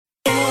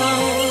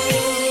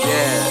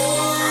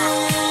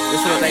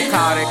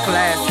call that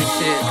classic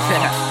shit.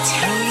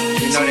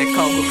 You know that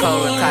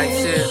Coca-Cola type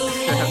shit.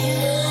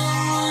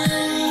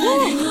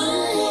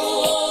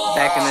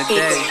 Back in the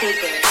day.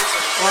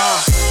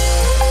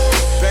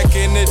 Back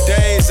in the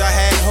days, I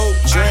had hope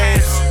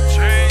dreams.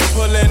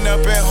 Pulling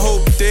up in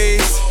hope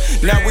days.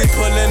 Now we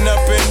pulling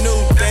up in new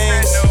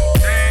things.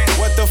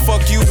 What the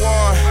fuck you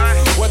want?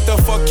 What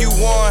the fuck you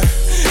want?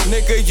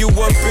 Nigga, you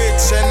a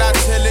bitch and I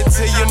tell it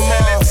to your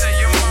mom.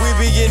 We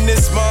be in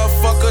this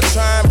motherfucker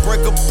trying to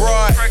break a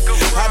broad.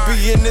 I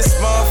be in this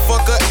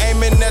motherfucker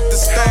aiming at the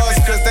stars.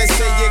 Cause they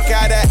say you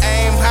gotta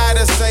aim high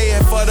to say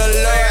it for the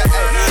Lord.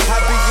 I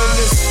be in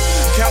this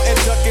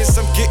counting ducats,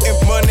 I'm getting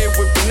money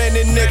with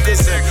plenty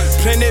niggas and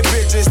plenty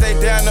bitches. They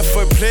down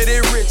for plenty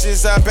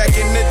riches. Back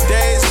in the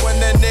days when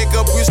the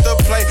nigga used to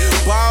play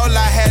ball,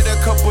 I had a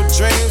couple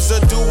dreams to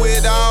do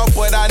it all,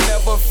 but I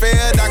never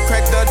failed. I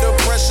cracked under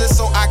pressure,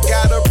 so I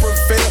gotta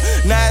prevail.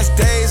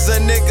 Nowadays a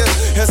nigga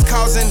is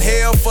causing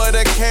hell for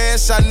the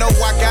cash. I know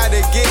I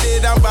gotta get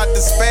it, I'm about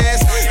to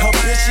spaz. Her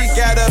bitch, she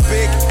got a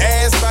big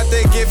ass, about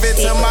to give it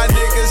to my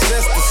niggas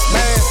just to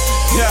smash.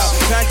 Yeah,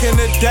 back in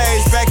the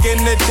days,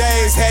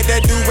 had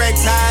that do-rag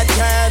tied,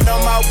 kind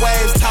on my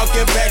waves,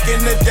 talking back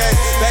in the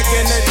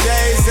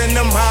days in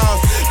them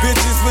halls.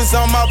 Bitches was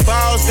on my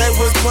balls, they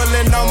was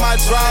pulling on my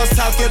drawers,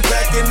 talking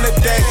back in the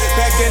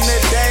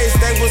days,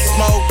 they was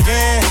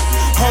smoking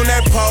on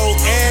that pole,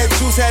 and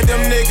Juice had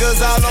them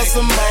niggas all on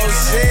some more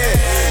shit.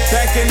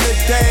 Back in the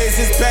days,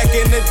 it's back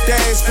in the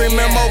days, screaming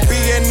MOB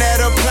and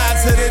that apply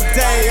to the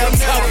day. I'm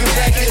talking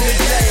back in the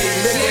days,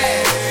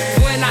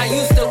 nigga. When I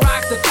used to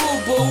rock the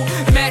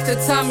FUBU, match the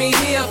tummy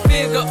heel,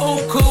 figure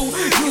ooh cool.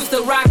 Used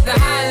to rock the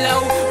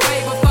high-low,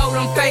 way before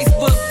them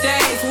Facebook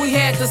days. We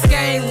had the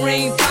skate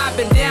ring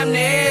poppin' damn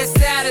near every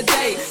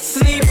Saturday.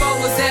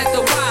 Sleepovers at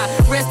the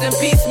Y, rest in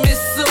peace, Miss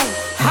Sue.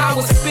 I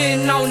was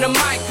spitting on the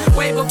mic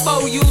way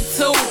before you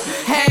two.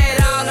 Had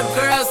all the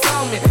girls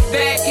on me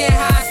back in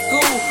high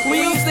school.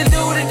 We used to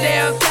do the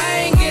damn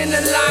thing in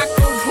the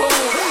locker room.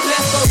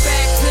 Let's go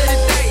back to the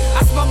day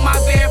I smoked my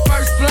very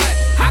first blunt.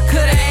 I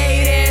coulda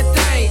ate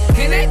everything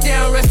in that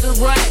damn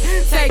restaurant.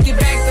 Take it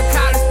back to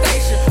College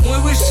Station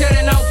when we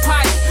shutting on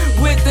pipes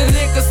with the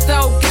liquor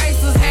store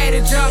gangsters. Had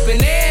it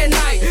jumping every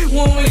night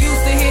when we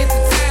used to hit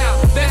the town.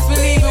 Best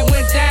believe it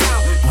went down.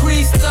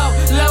 Creased up,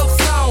 low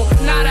song,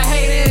 not a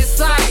hater in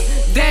sight.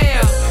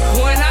 Damn,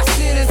 when I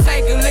sit and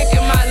take a look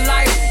at my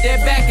life,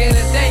 that back in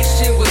the day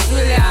shit was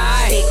really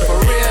alright. For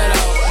real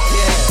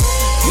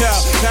though, yeah,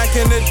 back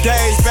in the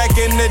days,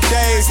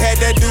 had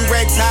that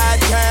do-rag tied,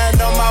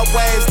 kind on my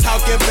waves,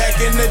 talking back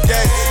in the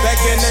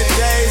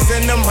days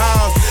in them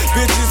halls.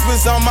 Bitches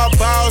was on my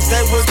balls,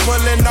 they was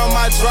pulling on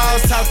my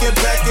drawers, talking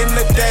back in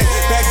the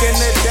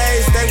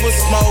days, they was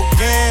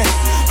smoking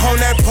on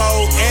that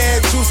pole,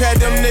 and Juice had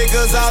them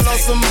niggas all on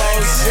some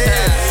more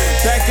shit.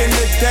 Back in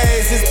the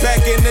days, it's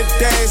back in the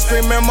days,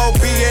 screaming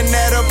MOB and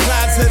that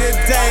apply to the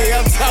day.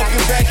 I'm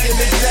talking back in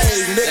the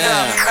days,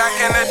 nigga. Back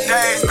in the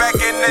days,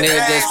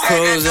 nigga just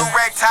cruising,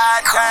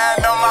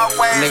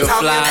 nigga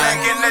flying.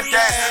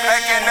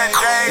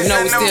 You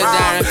know we still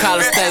down in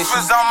College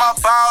Station,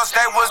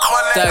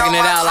 thugging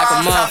it out like a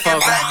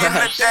motherfucker.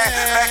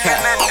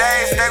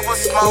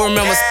 Who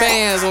remember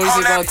Spans when we used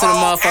to go to the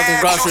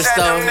motherfucking grocery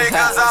store?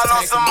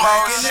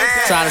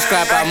 Trying to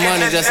scrap our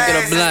money just to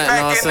get a blunt, you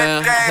know what I'm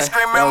saying?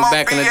 That was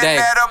back in the day.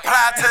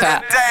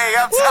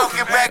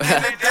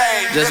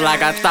 Just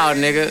like I thought,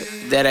 nigga.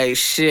 That ain't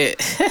shit.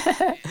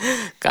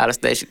 College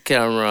Station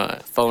Camera Run,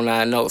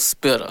 490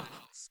 Spitta.